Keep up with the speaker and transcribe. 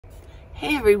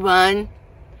Hey everyone,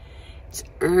 it's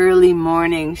early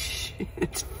morning,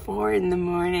 it's 4 in the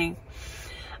morning.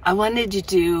 I wanted to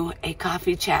do a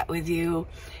coffee chat with you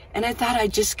and I thought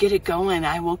I'd just get it going.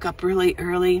 I woke up really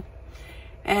early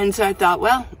and so I thought,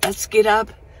 well, let's get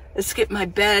up, let's get my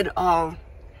bed all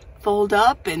fold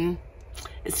up and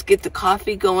let's get the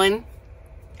coffee going.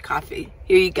 Coffee,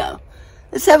 here you go.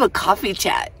 Let's have a coffee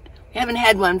chat. We haven't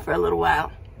had one for a little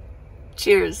while.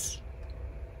 Cheers.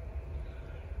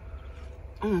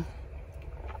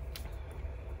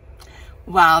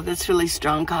 Wow, that's really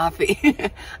strong coffee.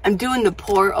 I'm doing the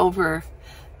pour over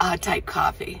type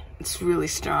coffee. It's really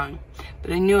strong,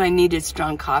 but I knew I needed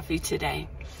strong coffee today.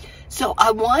 So I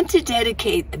want to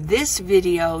dedicate this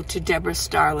video to Deborah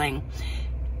Starling.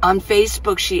 On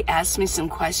Facebook, she asked me some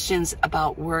questions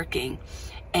about working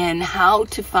and how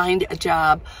to find a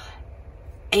job,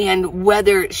 and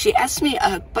whether, she asked me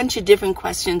a bunch of different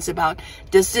questions about,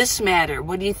 does this matter?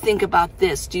 What do you think about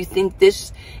this? Do you think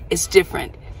this is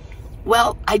different?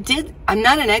 Well, I'm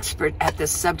not an expert at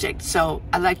this subject, so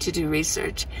I like to do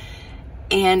research.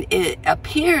 And it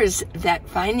appears that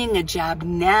finding a job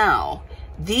now,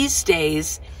 these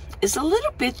days, is a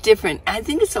little bit different. I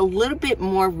think it's a little bit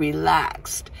more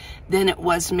relaxed than it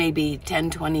was maybe 10,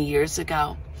 20 years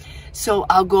ago. So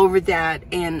I'll go over that,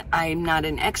 and I'm not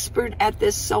an expert at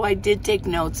this, so I did take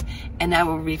notes, and I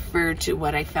will refer to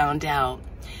what I found out.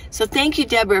 So thank you,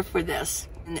 Deborah, for this.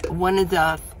 And one of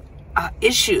the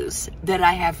issues that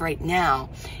I have right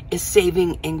now is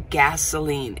saving in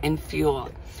gasoline and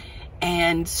fuel.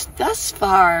 And thus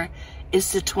far,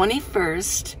 it's the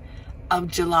 21st of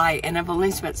July, and I've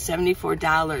only spent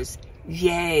 $74.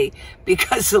 Yay!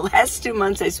 Because the last 2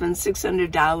 months, I spent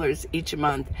 $600 each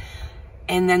month.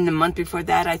 And then the month before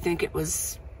that, I think it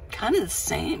was kind of the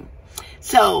same.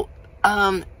 So,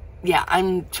 yeah,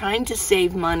 I'm trying to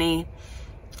save money,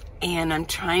 and I'm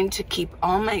trying to keep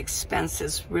all my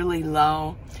expenses really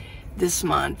low this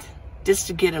month, just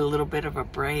to get a little bit of a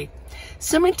break.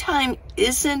 Summertime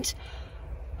isn't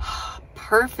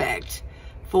perfect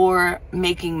for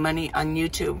making money on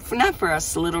YouTube. Not for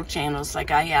us little channels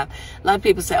like I have. A lot of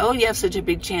people say, oh, you have such a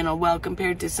big channel. Well,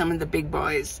 compared to some of the big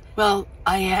boys. Well,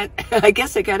 I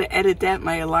guess I got to edit that.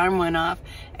 My alarm went off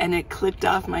and it clicked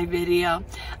off my video.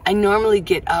 I normally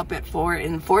get up at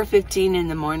 4:15 in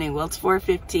the morning. Well, it's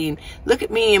 4:15. Look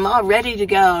at me. I'm all ready to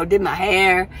go. Did my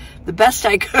hair the best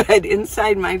I could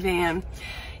inside my van.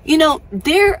 You know,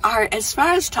 there are, as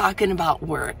far as talking about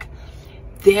work,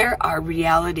 there are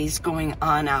realities going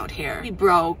on out here. You can be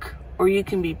broke or you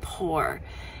can be poor.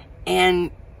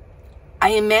 And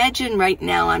I imagine right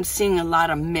now I'm seeing a lot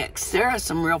of mix. There are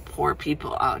some real poor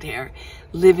people out here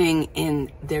living in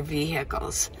their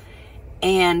vehicles.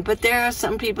 But there are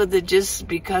some people that just,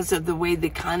 because of the way the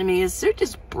economy is, they're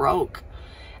just broke,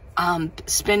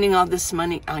 spending all this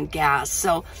money on gas.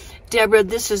 So, Deborah,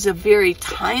 this is a very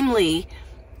timely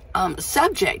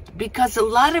subject, because a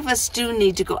lot of us do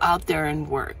need to go out there and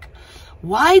work.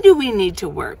 Why do we need to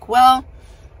work? Well,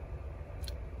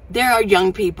 there are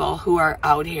young people who are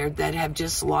out here that have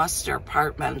just lost their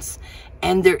apartments,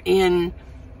 and they're in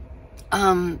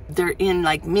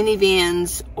like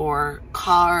minivans or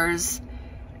cars,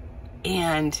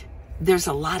 and there's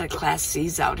a lot of Class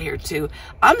C's out here too.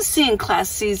 I'm seeing Class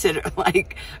C's that are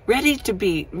like ready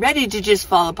to just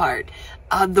fall apart.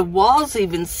 The walls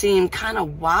even seem kind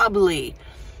of wobbly.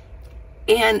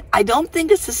 And I don't think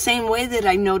it's the same way that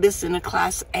I noticed in a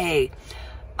Class A.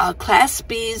 Class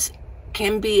B's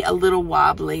can be a little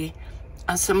wobbly.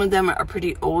 Some of them are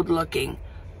pretty old looking.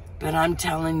 But I'm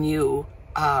telling you,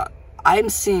 I'm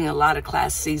seeing a lot of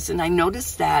Class C's. And I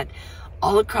noticed that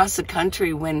all across the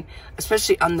country,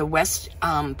 especially on the west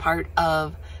part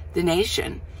of the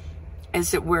nation,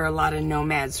 is that where a lot of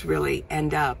nomads really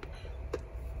end up.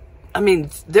 I mean,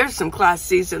 there's some Class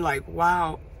C's that are like,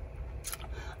 wow.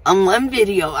 On one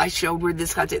video I showed where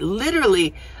this got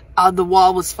literally the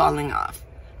wall was falling off.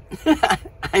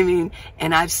 I mean,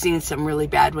 and I've seen some really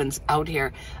bad ones out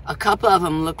here. A couple of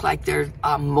them look like they're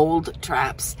mold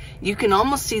traps. You can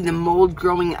almost see the mold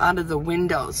growing out of the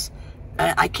windows.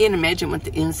 I can't imagine what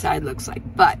the inside looks like.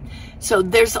 But, so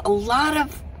there's a lot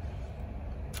of,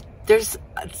 it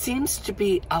seems to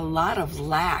be a lot of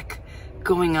lack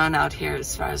going on out here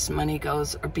as far as money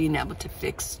goes, or being able to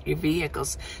fix your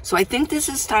vehicles. So I think this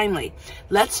is timely.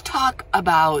 Let's talk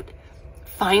about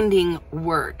finding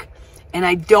work. And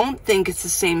I don't think it's the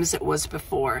same as it was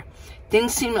before.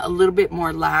 Things seem a little bit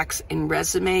more lax in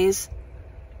resumes.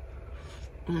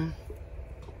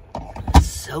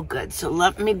 So good. So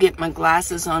let me get my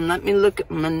glasses on. Let me look at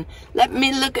my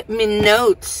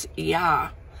notes. Yeah.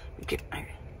 Okay.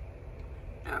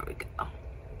 There we go.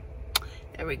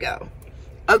 There we go.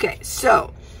 Okay,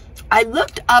 so I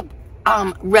looked up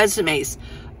resumes.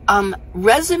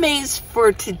 Resumes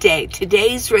for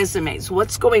today's resumes,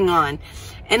 what's going on.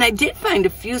 And I did find a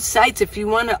few sites. If you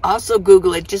want to also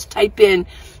Google it, just type in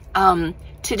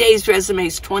today's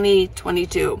resumes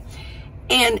 2022.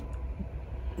 And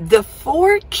the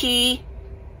 4 key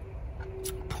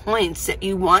points that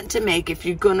you want to make if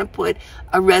you're going to put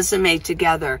a resume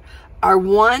together are: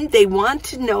 1, they want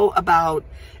to know about,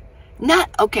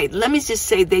 let me just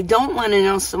say, they don't want to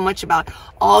know so much about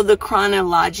all the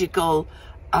chronological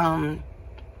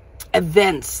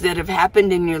events that have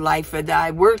happened in your life, or that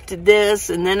I worked at this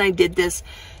and then I did this.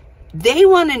 They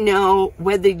want to know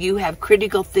whether you have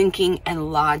critical thinking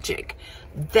and logic.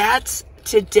 That's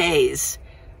today's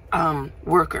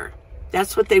worker.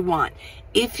 That's what they want.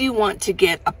 If you want to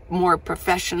get a more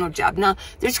professional job. Now,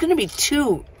 there's going to be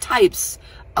 2 types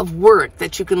of work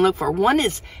that you can look for. One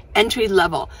is entry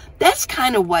level. That's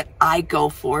kind of what I go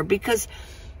for, because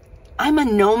I'm a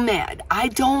nomad. I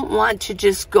don't want to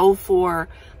just go for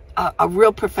a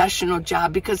real professional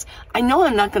job, because I know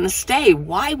I'm not going to stay.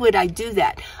 Why would I do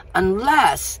that?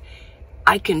 Unless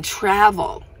I can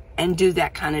travel and do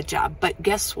that kind of job. But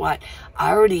guess what?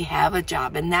 I already have a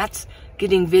job, and that's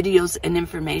getting videos and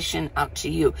information out to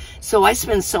you. So I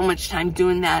spend so much time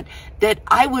doing that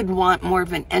I would want more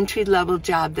of an entry-level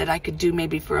job that I could do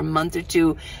maybe for a month or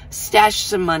 2, stash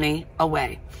some money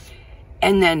away,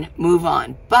 and then move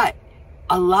on. But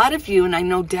a lot of you, and I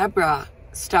know Deborah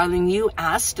Starling, you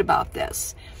asked about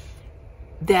this,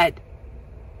 that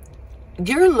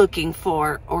you're looking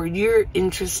for, or you're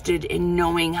interested in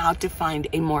knowing how to find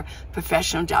a more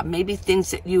professional job, maybe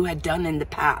things that you had done in the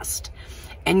past,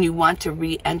 and you want to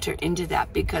re-enter into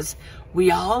that, because we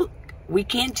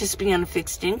can't just be on a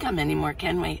fixed income anymore,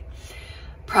 can we?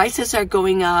 Prices are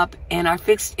going up, and our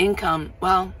fixed income,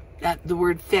 well, the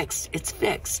word fixed, it's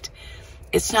fixed.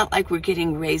 It's not like we're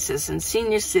getting raises, and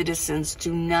senior citizens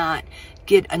do not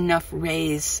get enough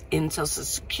raise in Social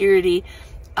Security.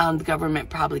 The government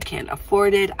probably can't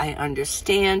afford it. I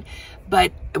understand.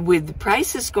 But with the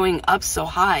prices going up so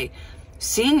high,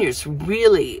 seniors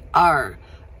really are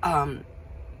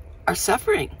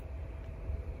suffering,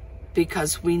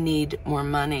 because we need more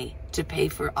money to pay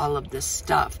for all of this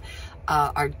stuff.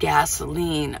 Our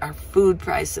gasoline, our food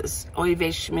prices, oy vey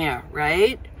schmear,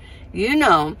 right? You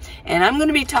know, and I'm going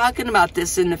to be talking about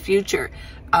this in the future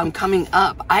coming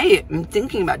up. I am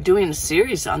thinking about doing a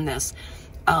series on this,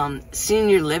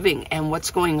 senior living and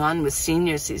what's going on with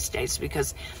seniors these days,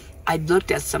 because I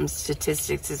looked at some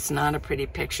statistics. It's not a pretty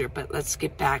picture, but let's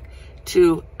get back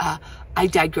to, I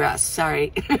digress,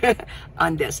 sorry,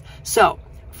 on this. So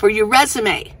for your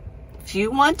resume, if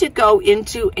you want to go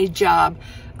into a job,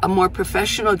 a more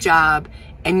professional job,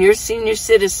 and you're a senior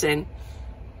citizen,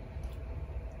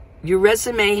 your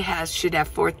resume should have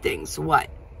 4 things. What?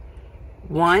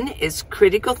 1 is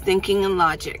critical thinking and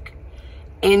logic.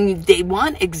 And they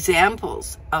want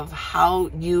examples of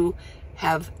how you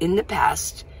have in the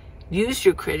past used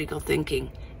your critical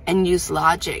thinking and used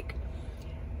logic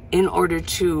in order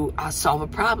to solve a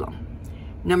problem.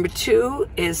 Number 2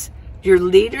 is your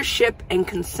leadership and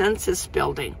consensus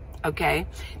building, okay?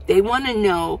 They want to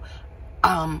know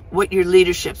what your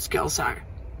leadership skills are.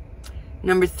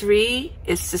 Number 3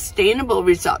 is sustainable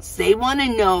results. They want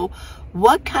to know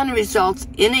what kind of results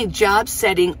in a job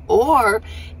setting, or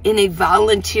in a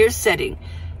volunteer setting,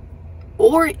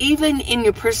 or even in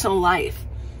your personal life.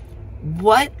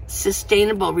 What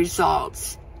sustainable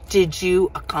results did you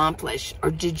accomplish,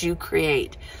 or did you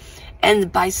create?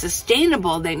 And by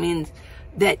sustainable, they mean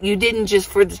that you didn't just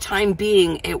for the time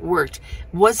being it worked.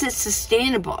 Was it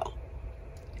sustainable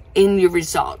in your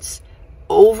results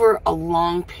over a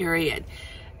long period?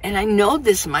 And I know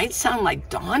this might sound like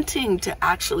daunting to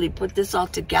actually put this all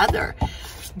together,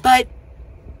 but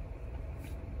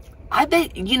I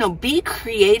bet, be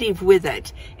creative with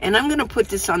it. And I'm going to put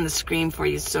this on the screen for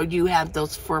you so you have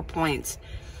those 4 points.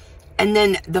 And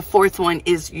then the 4th one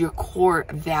is your core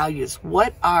values.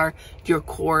 What are your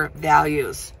core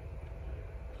values?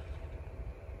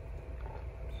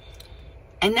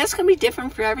 And that's going to be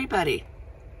different for everybody.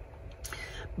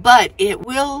 But it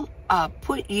will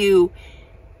put you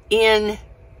in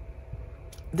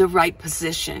the right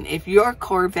position. If your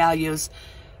core values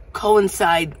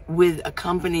coincide with a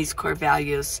company's core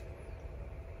values,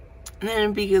 then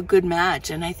it'd be a good match.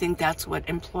 And I think that's what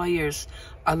employers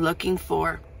are looking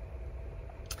for.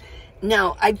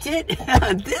 Now, I did,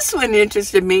 this one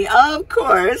interested me, of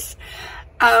course.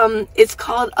 It's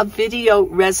called a video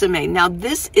resume. Now,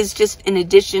 this is just in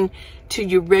addition to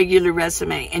your regular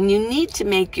resume, and you need to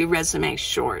make your resume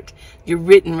short, your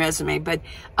written resume. But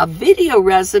a video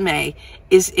resume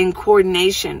is in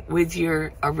coordination with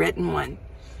your written one.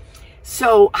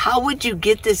 So how would you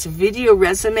get this video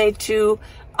resume to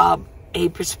a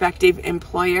prospective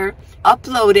employer?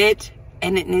 Upload it,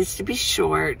 and it needs to be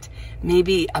short,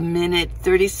 maybe a minute,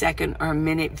 30-second or a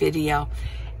minute video.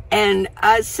 And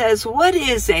it says, what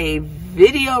is a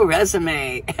video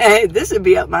resume? Hey, this would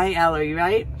be up my alley,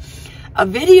 right? A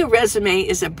video resume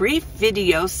is a brief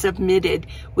video submitted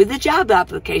with a job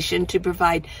application to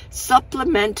provide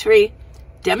supplementary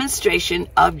demonstration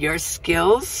of your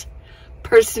skills,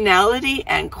 personality,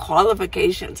 and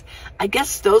qualifications. I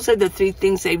guess those are the 3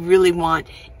 things they really want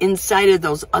inside of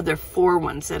those other 4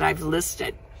 ones that I've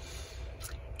listed.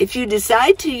 If you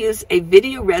decide to use a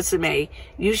video resume,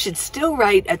 you should still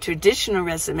write a traditional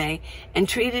resume and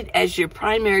treat it as your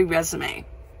primary resume.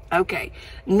 Okay,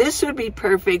 and this would be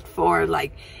perfect for,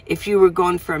 like, if you were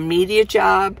going for a media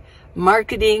job,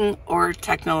 marketing, or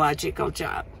technological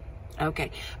job.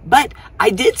 Okay, but I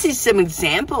did see some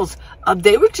examples of,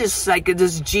 they were just like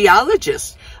this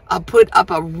geologist put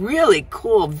up a really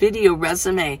cool video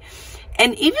resume.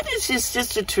 And even if it's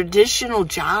just a traditional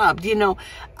job, you know,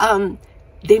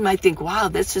 they might think, wow,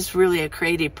 this is really a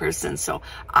creative person. So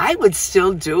I would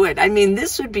still do it. I mean,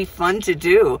 this would be fun to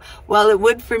do. Well, it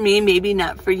would for me, maybe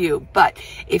not for you. But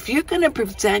if you're going to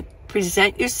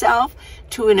present yourself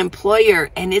to an employer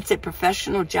and it's a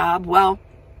professional job, well,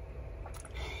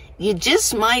 you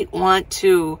just might want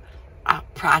to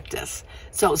practice.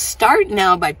 So start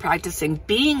now by practicing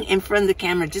being in front of the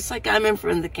camera, just like I'm in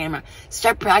front of the camera.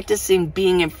 Start practicing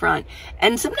being in front.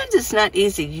 And sometimes it's not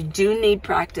easy. You do need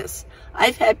practice.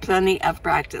 I've had plenty of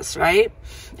practice, right?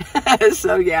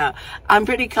 So yeah, I'm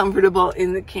pretty comfortable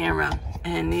in the camera.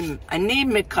 And I need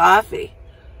my coffee.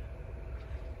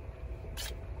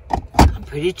 I'm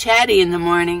pretty chatty in the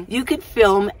morning. You could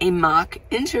film a mock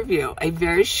interview, a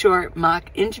very short mock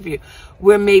interview,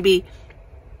 where maybe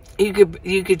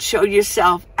you could show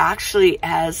yourself actually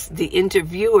as the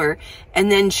interviewer,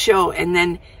 and then show, and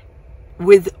then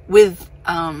with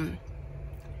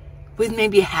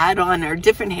maybe a hat on or a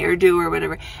different hairdo or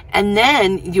whatever, and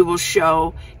then you will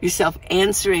show yourself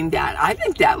answering that. I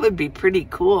think that would be pretty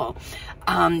cool.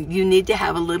 You need to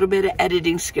have a little bit of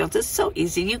editing skills. It's so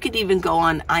easy. You could even go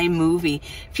on iMovie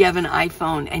if you have an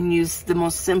iPhone and use the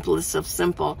most simplest of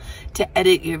simple to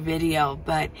edit your video.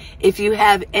 But if you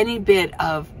have any bit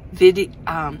of video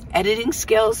editing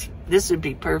skills, this would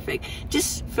be perfect.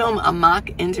 Just film a mock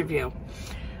interview.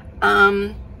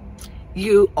 Or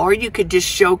you could just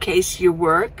showcase your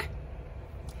work.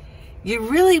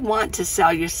 You really want to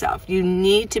sell yourself. You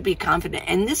need to be confident.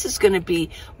 And this is going to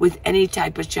be with any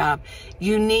type of job.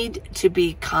 You need to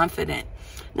be confident.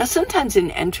 Now, sometimes in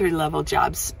entry-level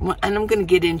jobs, and I'm going to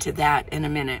get into that in a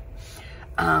minute,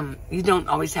 you don't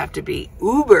always have to be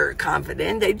uber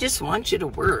confident. They just want you to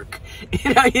work.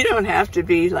 You know, you don't have to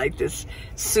be like this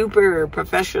super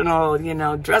professional, you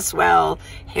know, dress well,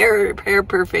 hair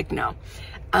perfect. No.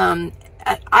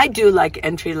 I do like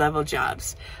entry-level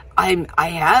jobs. I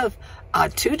have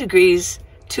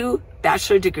 2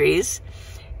 bachelor degrees,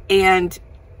 and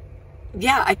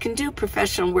yeah, I can do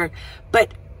professional work,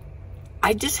 but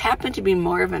I just happen to be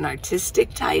more of an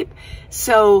artistic type.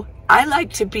 So I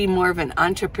like to be more of an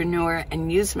entrepreneur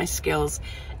and use my skills.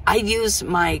 I use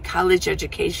my college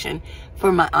education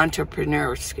for my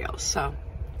entrepreneur skills. So,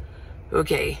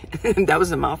 okay, that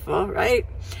was a mouthful, right?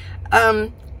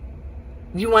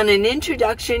 You want an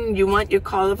introduction, you want your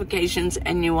qualifications,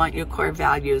 and you want your core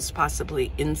values possibly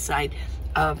inside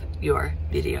of your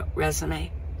video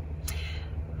resume.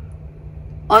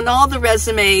 On all the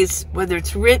resumes, whether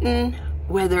it's written,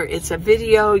 whether it's a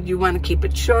video, you want to keep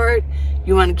it short,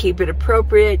 you want to keep it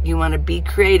appropriate, you want to be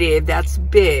creative, that's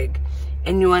big,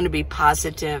 and you want to be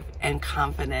positive and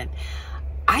confident.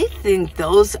 I think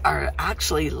those are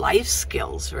actually life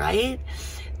skills, right?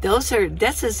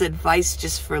 This is advice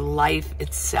just for life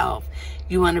itself.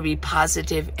 You want to be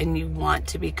positive and you want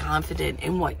to be confident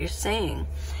in what you're saying.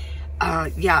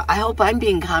 Yeah, I hope I'm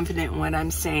being confident in what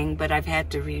I'm saying, but I've had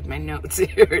to read my notes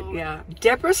here. Yeah.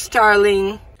 Deborah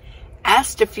Starling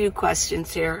asked a few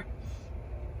questions here.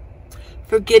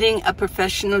 For getting a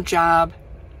professional job,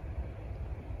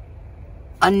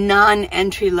 a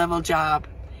non-entry level job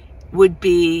would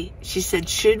be, she said,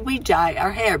 should we dye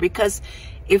our hair? Because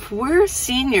if we're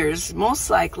seniors, most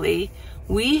likely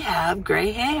we have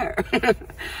gray hair.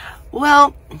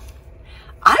 Well,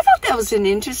 I thought that was an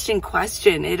interesting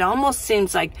question. It almost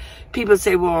seems like people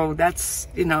say, well, that's,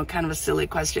 you know, kind of a silly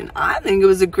question. I think it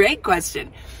was a great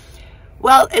question.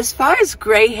 Well, as far as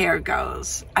gray hair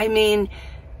goes, I mean,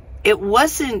 it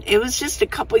was just a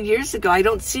couple years ago. I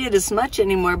don't see it as much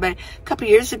anymore, but a couple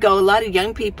years ago, a lot of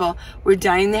young people were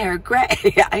dyeing their hair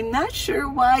gray. I'm not sure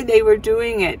why they were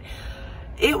doing it.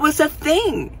 It was a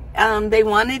thing. They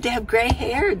wanted to have gray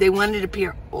hair. They wanted to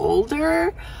appear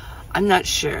older. I'm not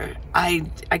sure. I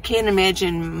can't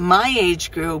imagine my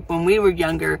age group when we were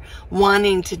younger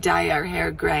wanting to dye our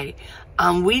hair gray.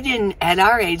 At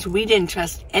our age, we didn't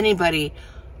trust anybody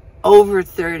over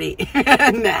 30.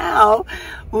 Now,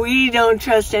 we don't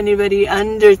trust anybody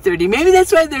under 30. Maybe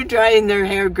that's why they're dyeing their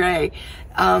hair gray.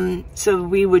 So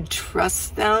we would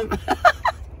trust them.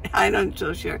 I'm not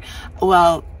so sure.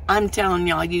 Well, I'm telling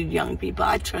y'all, you young people,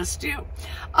 I trust you.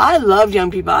 I love young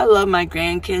people. I love my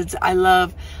grandkids. I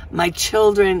love my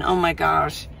children. Oh my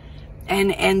gosh.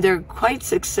 And they're quite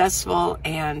successful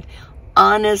and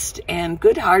honest and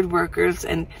good hard workers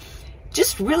and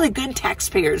just really good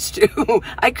taxpayers too.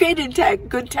 I created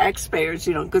good taxpayers,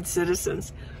 good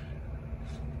citizens.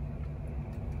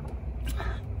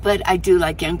 But I do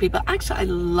like young people. Actually, I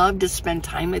love to spend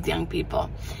time with young people.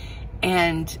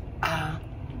 And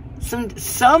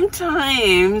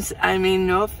sometimes, I mean,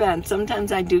 no offense,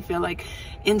 sometimes I do feel like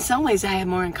in some ways I have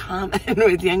more in common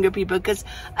with younger people because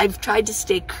I've tried to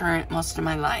stay current most of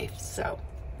my life. So,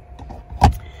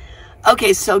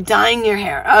 okay, so dyeing your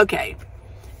hair. Okay.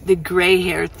 The gray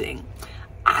hair thing.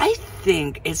 I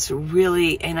think it's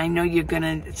really, and I know you're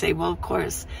going to say, well, of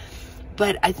course,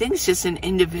 but I think it's just an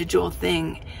individual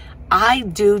thing. I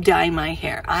do dye my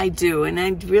hair. I do, and I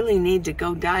really need to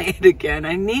go dye it again.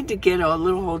 I need to get a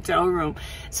little hotel room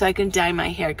so I can dye my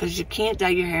hair because you can't dye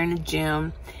your hair in the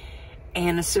gym,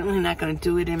 and I'm certainly not going to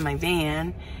do it in my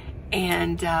van.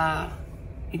 And,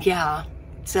 yeah,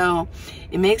 so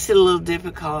it makes it a little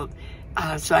difficult.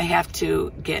 So I have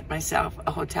to get myself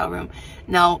a hotel room.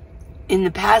 Now, in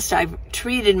the past, I've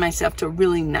treated myself to a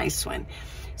really nice one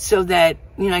so that,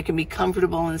 I can be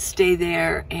comfortable and stay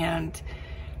there and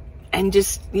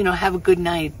just, have a good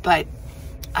night. But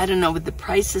I don't know, with the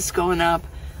prices going up,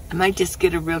 I might just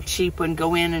get a real cheap one,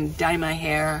 go in and dye my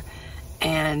hair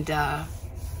and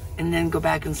then go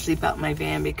back and sleep out in my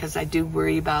van because I do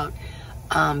worry about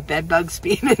bed bugs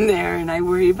being in there, and I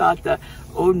worry about the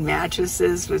old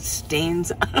mattresses with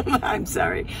stains on them. I'm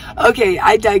sorry. Okay,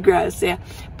 I digress. Yeah,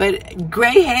 but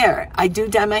gray hair, I do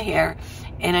dye my hair,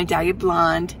 and I dye it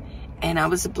blonde, and I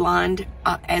was a blonde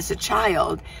as a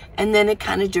child, and then it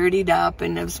kind of dirtied up,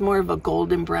 and it was more of a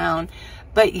golden brown.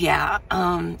 But yeah,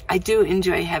 I do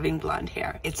enjoy having blonde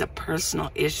hair. It's a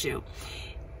personal issue.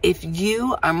 If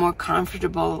you are more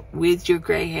comfortable with your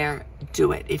gray hair,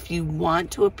 do it. If you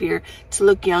want to appear to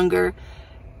look younger,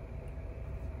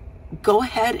 go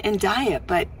ahead and dye it,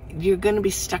 but you're going to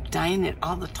be stuck dyeing it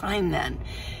all the time then.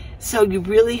 So you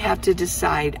really have to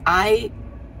decide. I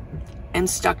am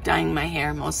stuck dyeing my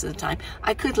hair most of the time.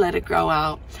 I could let it grow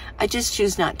out. I just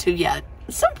choose not to yet.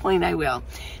 At some point I will.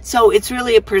 So it's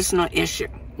really a personal issue.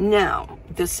 Now,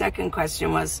 the second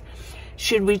question was,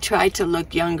 should we try to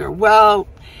look younger? Well,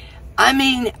 I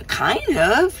mean, kind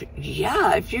of.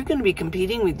 Yeah, if you're going to be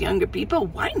competing with younger people,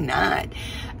 why not?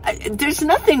 There's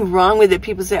nothing wrong with it.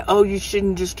 People say, oh, you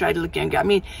shouldn't just try to look younger. I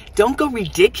mean, don't go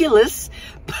ridiculous.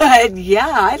 But yeah,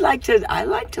 I like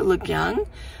to look young.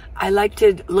 I like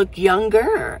to look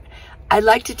younger. I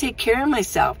like to take care of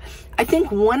myself. I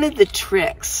think one of the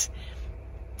tricks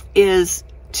is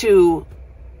to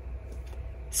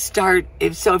start,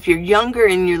 if you're younger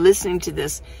and you're listening to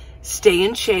this, stay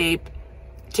in shape,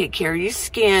 take care of your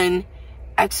skin,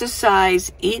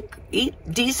 exercise, eat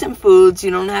decent foods.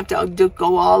 You don't have to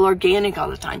go all organic all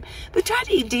the time, but try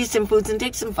to eat decent foods and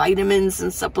take some vitamins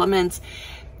and supplements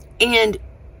and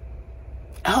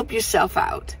help yourself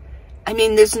out. I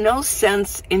mean, there's no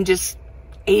sense in just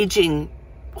aging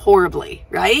horribly,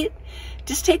 right?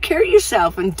 Just take care of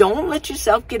yourself and don't let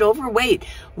yourself get overweight.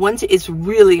 Once it's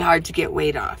really hard to get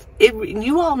weight off.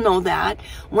 You all know that.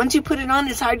 Once you put it on,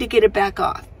 it's hard to get it back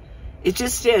off. It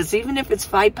just is. Even if it's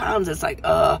 5 pounds, it's like,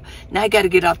 now I got to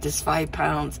get off this 5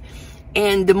 pounds.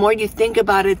 And the more you think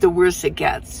about it, the worse it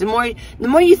gets. The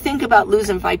more you think about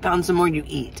losing 5 pounds, the more you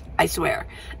eat. I swear.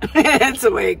 That's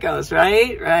the way it goes,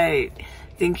 right? Right. I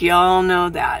think you all know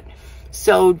that.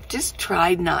 So just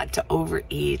try not to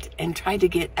overeat and try to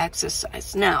get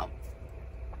exercise. Now,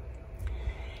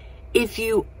 if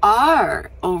you are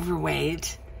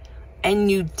overweight and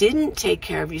you didn't take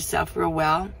care of yourself real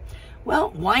well,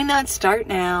 why not start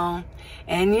now?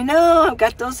 And I've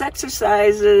got those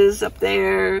exercises up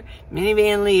there.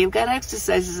 Minivan Lee, I've got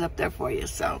exercises up there for you.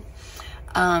 So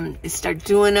start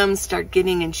doing them, start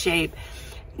getting in shape.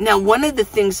 Now, one of the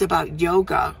things about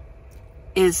yoga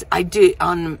is I do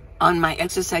on on my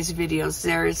exercise videos,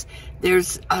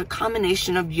 there's a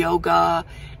combination of yoga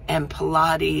and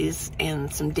Pilates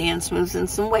and some dance moves and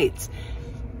some weights.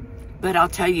 But I'll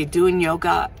tell you, doing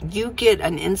yoga, you get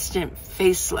an instant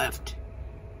facelift.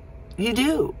 You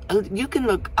do. You can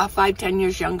look 5-10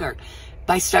 years younger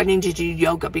by starting to do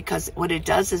yoga, because what it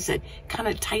does is it kind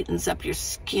of tightens up your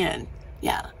skin.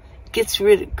 Yeah.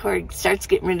 Starts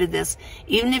getting rid of this.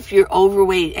 Even if you're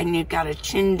overweight and you've got a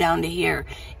chin down to here,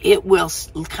 it will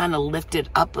kind of lift it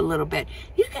up a little bit.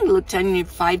 You can look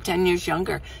 5-10 years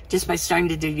younger just by starting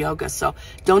to do yoga. So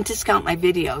don't discount my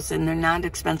videos, and they're not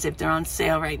expensive. They're on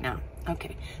sale right now.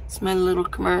 Okay, it's my little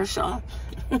commercial.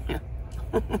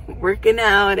 Working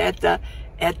out at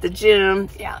the gym.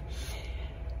 Yeah.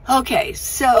 Okay,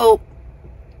 so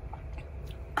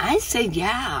I say,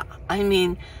 yeah. I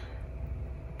mean,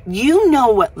 you know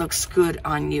what looks good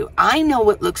on you. I know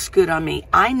what looks good on me.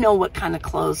 I know what kind of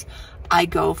clothes I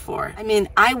go for. I mean,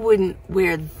 I wouldn't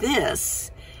wear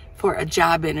this for a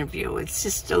job interview. It's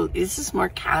just more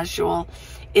casual.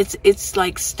 It's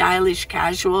like stylish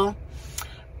casual.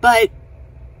 But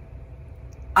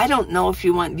I don't know if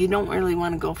you don't really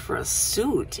want to go for a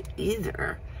suit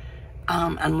either.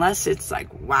 Unless it's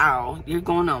like, wow, you're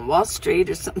going on Wall Street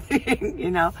or something,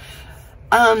 you know.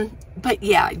 But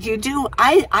yeah, you do.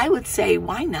 I would say,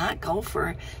 why not go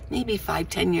for maybe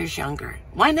 5-10 years younger?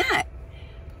 Why not?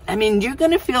 I mean, you're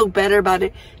going to feel better about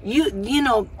it. You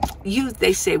know, youth,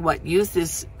 they say what? Youth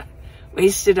is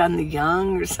wasted on the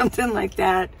young or something like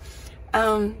that.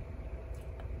 I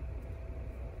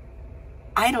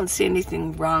don't see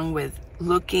anything wrong with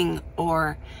looking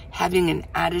or having an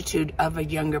attitude of a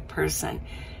younger person.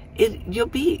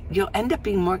 You'll end up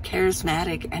being more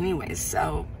charismatic anyways,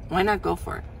 so why not go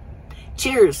for it?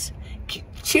 Cheers.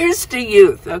 Cheers to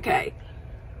youth. Okay.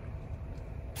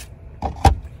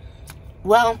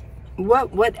 Well,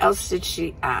 what else did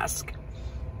she ask?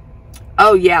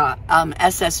 Oh yeah,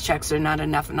 SS checks are not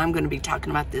enough, and I'm going to be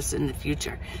talking about this in the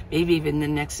future, maybe even the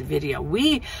next video.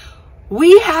 We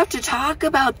have to talk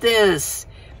about this.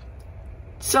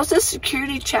 Social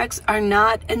Security checks are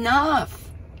not enough.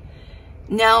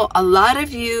 Now, a lot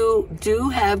of you do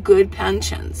have good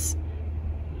pensions.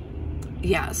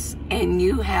 Yes, and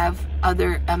you have a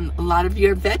lot of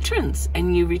you are veterans,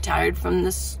 and you retired from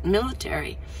the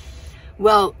military.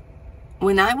 Well,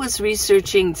 when I was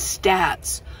researching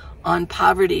stats on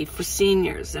poverty for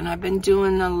seniors, and I've been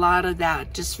doing a lot of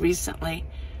that just recently,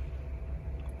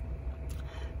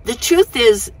 the truth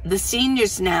is, the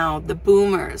seniors now, the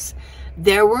boomers,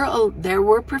 there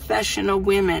were professional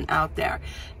women out there.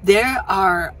 There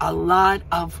are a lot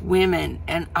of women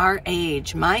in our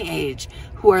age, my age,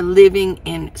 who are living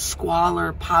in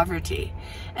squalor poverty,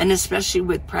 and especially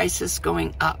with prices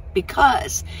going up,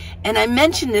 because, and I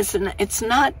mention this, and it's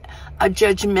not a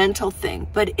judgmental thing,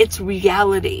 but it's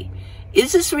reality.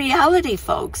 Is this reality,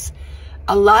 folks?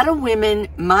 A lot of women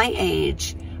my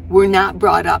age were not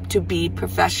brought up to be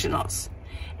professionals.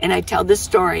 And I tell this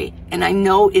story, and I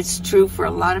know it's true for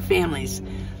a lot of families.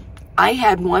 I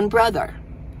had one brother,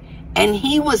 and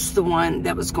he was the one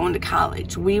that was going to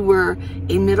college. We were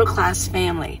a middle-class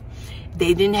family.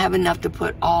 They didn't have enough to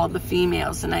put all the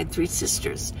females, and I had 3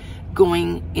 sisters,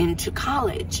 going into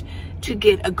college to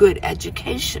get a good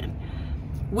education.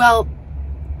 Well,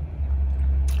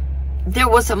 there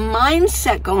was a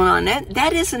mindset going on.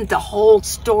 That isn't the whole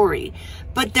story,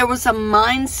 but there was a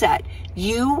mindset.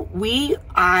 We,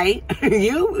 I,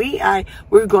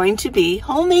 were going to be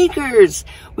homemakers.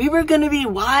 We were going to be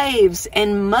wives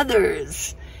and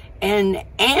mothers and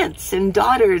aunts and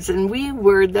daughters, and we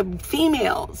were the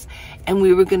females, and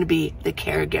we were going to be the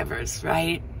caregivers,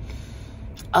 right,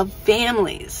 of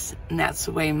families. And that's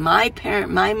the way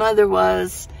my mother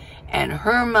was, and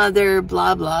her mother,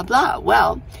 blah, blah, blah.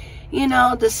 Well, you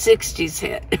know, the 60s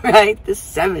hit, right? The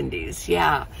 70s,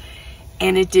 yeah.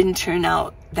 And it didn't turn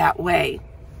out that way.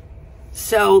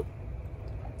 So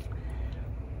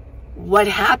what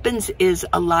happens is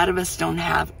a lot of us don't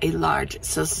have a large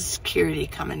Social Security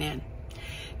coming in.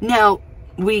 Now,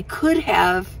 we could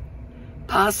have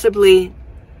possibly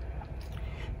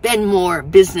been more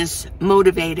business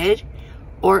motivated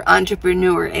or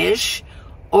entrepreneur-ish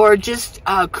or just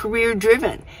career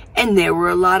driven. And there were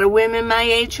a lot of women my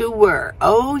age who were.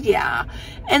 Oh, yeah.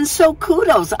 And so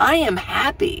kudos. I am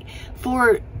happy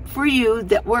for you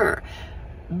that were.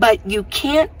 But you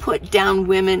can't put down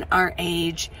women our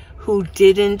age who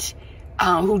don't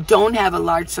have a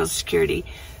large Social Security,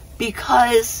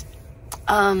 because,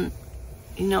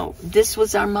 you know, this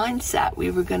was our mindset.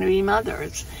 We were going to be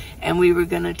mothers, and we were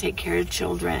going to take care of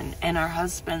children and our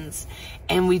husbands,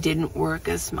 and we didn't work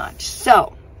as much.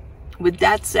 So, with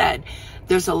that said,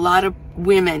 there's a lot of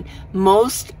women.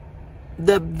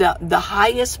 The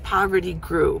highest poverty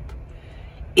group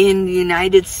in the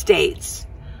United States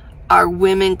are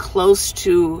women close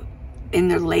to in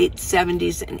their late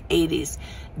 70s and 80s.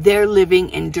 They're living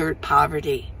in dirt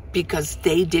poverty because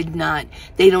they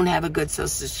don't have a good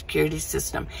Social Security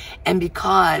system. And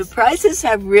because the prices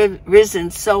have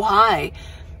risen so high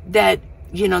that,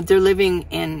 you know, they're living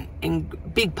in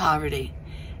big poverty.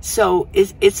 So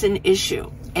it's an issue.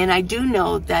 And I do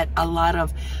know that a lot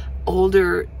of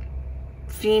older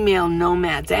female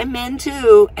nomads, and men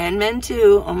too,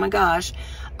 oh my gosh,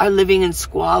 are living in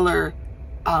squalor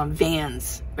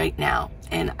vans right now.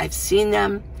 And I've seen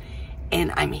them,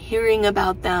 and I'm hearing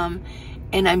about them,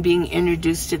 and I'm being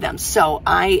introduced to them. So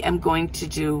I am going to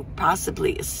do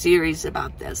possibly a series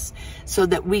about this so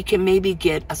that we can maybe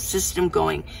get a system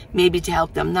going, maybe to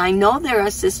help them. Now, I know there are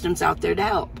systems out there to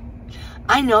help.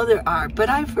 I know there are, but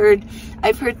I've heard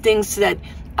things that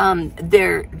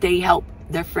they help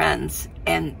their friends,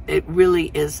 and it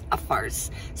really is a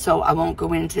farce. So I won't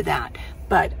go into that.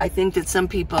 But I think that some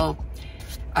people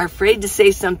are afraid to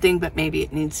say something, but maybe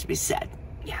it needs to be said.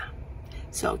 Yeah.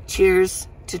 So cheers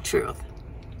to truth.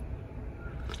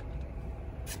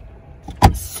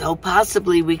 So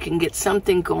possibly we can get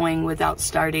something going without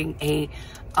starting a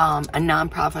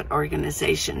nonprofit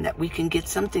organization, that we can get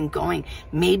something going,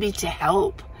 maybe to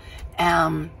help.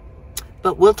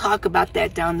 But we'll talk about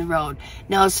that down the road.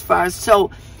 Now,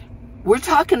 so we're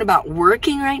talking about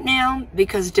working right now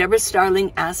because Deborah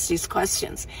Starling asked these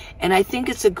questions. And I think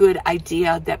it's a good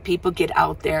idea that people get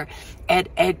out there at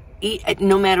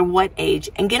no matter what age,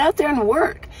 and get out there and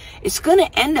work. It's going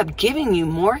to end up giving you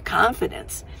more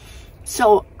confidence.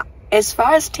 So as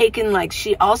far as taking, like,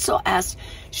 she also asked,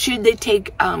 should they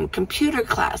take computer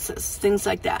classes, things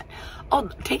like that. Oh,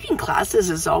 taking classes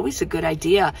is always a good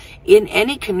idea. In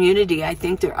any community, I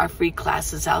think there are free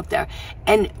classes out there.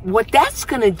 And what that's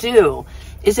going to do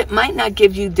is it might not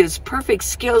give you this perfect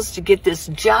skills to get this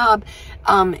job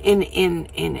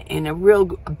in a real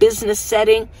business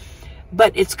setting,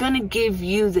 but it's going to give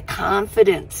you the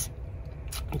confidence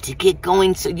to get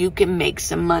going so you can make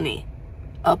some money.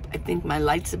 Oh, I think my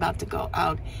light's about to go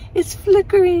out. It's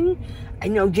flickering. I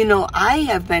know, you know, I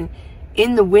have been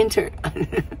in the winter.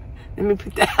 Let me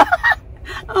put that.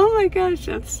 Oh my gosh,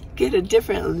 let's get a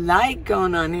different light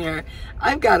going on here.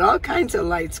 I've got all kinds of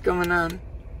lights going on.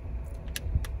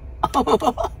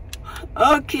 Oh,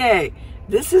 okay.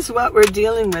 This is what we're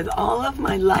dealing with. All of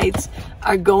my lights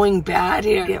are going bad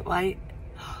here. Get white.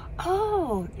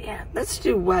 Oh, yeah, let's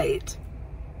do white.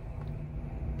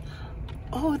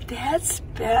 Oh, that's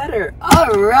better.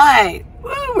 All right.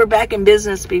 Woo, we're back in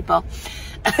business, people.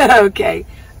 Okay.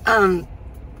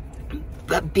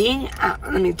 But being out,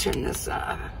 let me turn this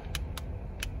off.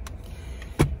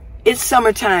 It's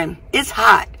summertime. It's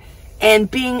hot. And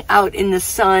being out in the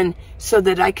sun so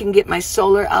that I can get my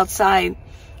solar outside,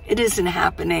 it isn't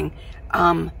happening.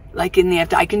 Like in the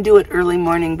afternoon, I can do it early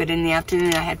morning, but in the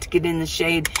afternoon I have to get in the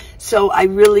shade. So I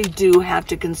really do have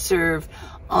to conserve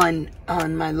on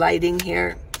my lighting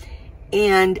here.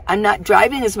 And I'm not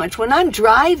driving as much. When I'm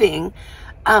driving,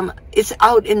 it's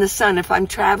out in the sun if I'm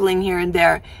traveling here and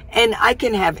there. And I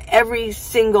can have every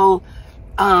single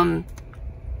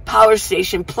power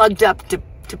station plugged up to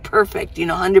perfect, you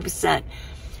know, 100%.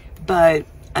 But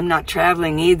I'm not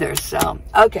traveling either. So,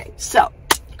 okay. So,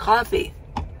 coffee.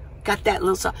 Got that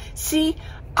little sauce. See,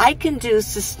 I can do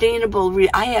sustainable,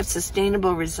 I have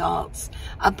sustainable results.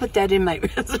 I'll put that in my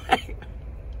resume.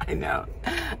 I know.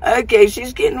 Okay,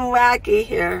 she's getting wacky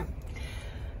here.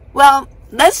 Well,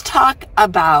 let's talk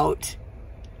about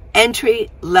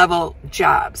entry-level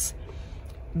jobs.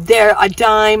 They're a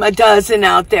dime a dozen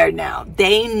out there now.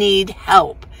 They need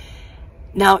help.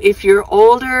 Now, if you're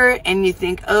older and you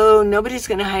think, oh, nobody's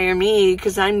going to hire me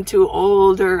because I'm too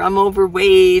old or I'm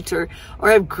overweight or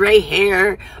I have gray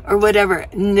hair or whatever.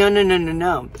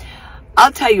 No.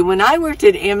 I'll tell you, when I worked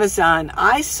at Amazon,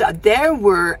 I saw there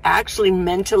were actually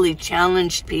mentally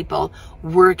challenged people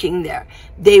working there.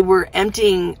 They were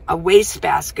emptying waste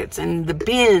baskets and the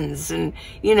bins, and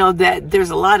you know that there's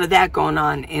a lot of that going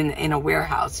on in a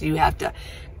warehouse. You have to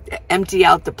empty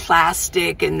out the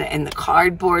plastic and the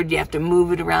cardboard. You have to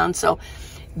move it around. So,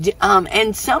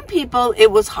 and some people, it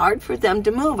was hard for them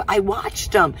to move. I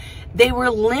watched them. They were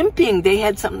limping. They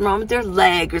had something wrong with their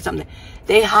leg or something.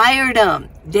 They hired them.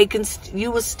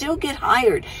 You will still get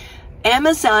hired.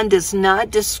 Amazon does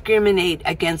not discriminate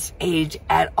against age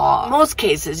at all. In most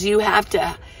cases, you have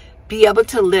to be able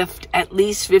to lift at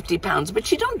least 50 pounds,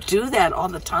 but you don't do that all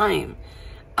the time.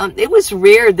 It was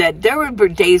rare that there were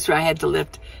days where I had to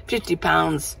lift 50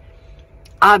 pounds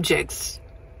objects,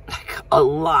 like a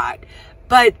lot.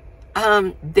 But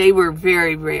they were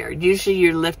very rare. Usually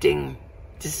you're lifting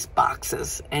just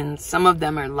boxes, and some of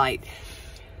them are light.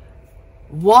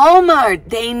 Walmart,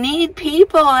 they need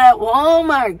people at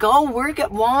Walmart. Go work at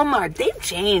Walmart. They've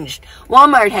changed.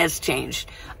 Walmart has changed.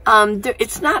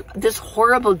 It's not this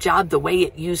horrible job the way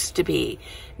it used to be.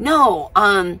 No,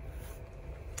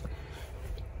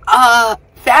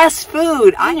 fast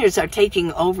food. Honors are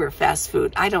taking over fast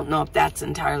food. I don't know if that's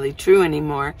entirely true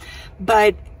anymore,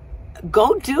 but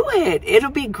go do it. It'll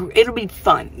be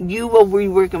fun. You will be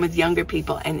working with younger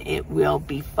people, and it will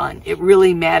be fun. It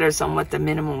really matters on what the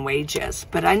minimum wage is.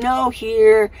 But I know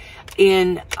here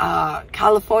in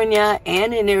California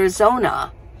and in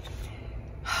Arizona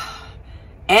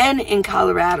and in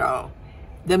Colorado,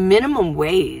 the minimum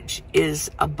wage is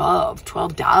above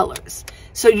 $12.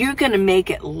 So you're going to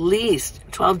make at least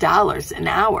 $12 an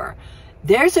hour.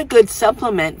 There's a good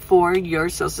supplement for your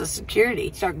Social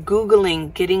Security. Start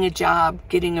Googling getting a job,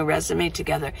 getting a resume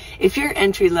together. If you're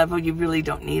entry level, you really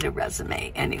don't need a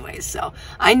resume anyway. So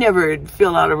I never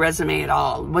fill out a resume at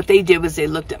all. What they did was they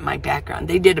looked at my background.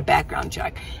 They did a background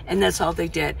check, and that's all they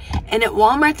did. And at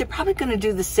Walmart, they're probably going to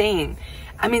do the same.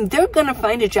 I mean, they're going to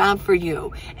find a job for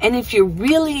you. And if you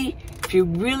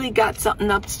really got something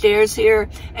upstairs here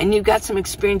and you've got some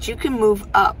experience, you can move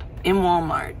up in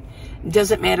Walmart. It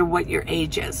doesn't matter what your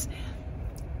age is.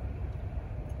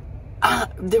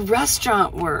 The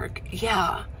restaurant work,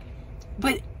 yeah.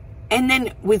 And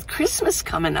then with Christmas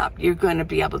coming up, you're going to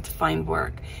be able to find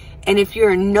work. And if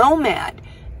you're a nomad,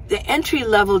 the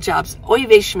entry-level jobs, oy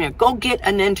vey shmir, go get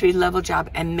an entry-level job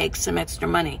and make some extra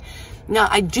money. Now,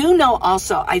 I do know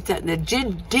also, the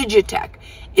Digitech,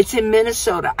 it's in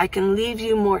Minnesota. I can leave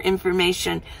you more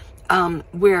information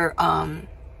where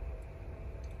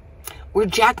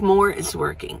Jack Moore is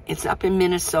working. It's up in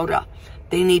Minnesota.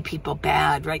 They need people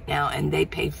bad right now, and they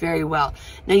pay very well.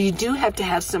 Now, you do have to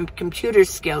have some computer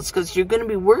skills because you're going to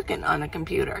be working on a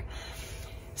computer.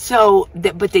 So,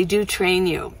 but they do train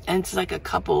you, and it's like a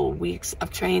couple weeks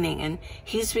of training, and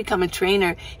he's become a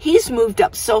trainer. He's moved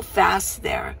up so fast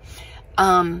there.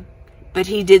 But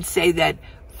he did say that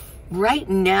right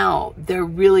now they're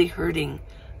really hurting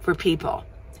for people.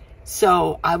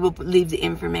 So I will leave the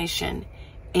information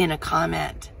in a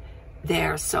comment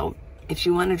there. So if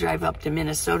you want to drive up to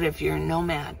Minnesota, if you're a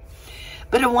nomad.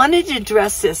 But I wanted to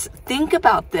address this. Think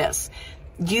about this.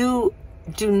 You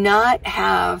do not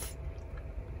have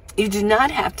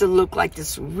to look like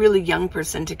this really young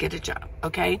person to get a job,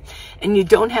 okay? And you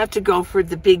don't have to go for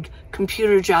the big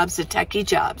computer jobs, the techie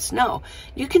jobs. No,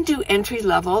 you can do entry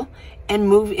level and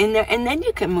move in there, and then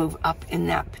you can move up in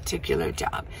that particular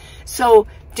job. So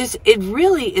it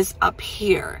really is up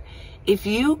here. If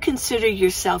you consider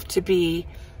yourself to be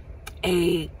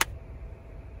a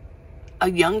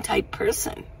young type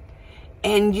person,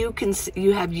 and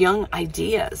you have young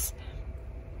ideas,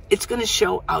 it's going to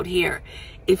show out here.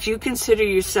 If you consider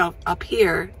yourself up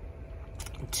here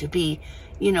to be,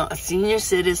 a senior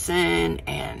citizen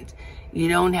and you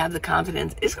don't have the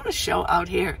confidence, it's going to show out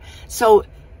here. So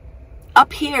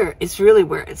up here is really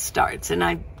where it starts, and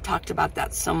I talked about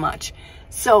that so much.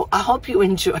 So I hope you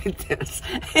enjoyed this.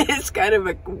 It's kind of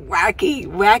a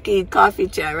wacky coffee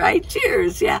chat, right?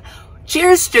 Cheers, yeah.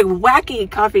 Cheers to wacky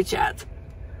coffee chats.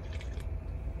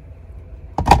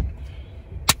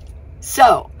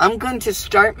 So I'm going to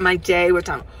start my day. What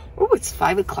time? Oh, it's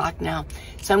 5 o'clock now.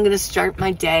 So I'm going to start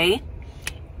my day,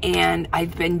 and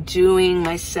I've been doing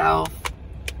myself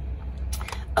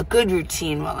a good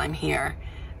routine while I'm here.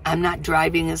 I'm not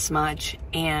driving as much,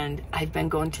 and I've been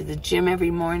going to the gym every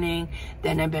morning.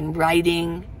 Then I've been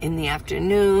writing in the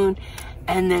afternoon,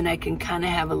 and then I can kind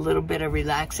of have a little bit of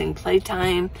relaxing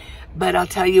playtime. But I'll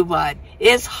tell you what,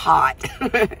 it's hot.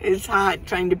 It's hot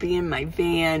trying to be in my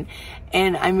van,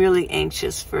 and I'm really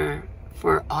anxious for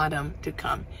autumn to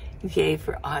come. Yay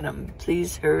for autumn.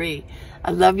 Please hurry.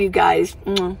 I love you guys.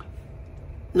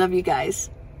 Love you guys.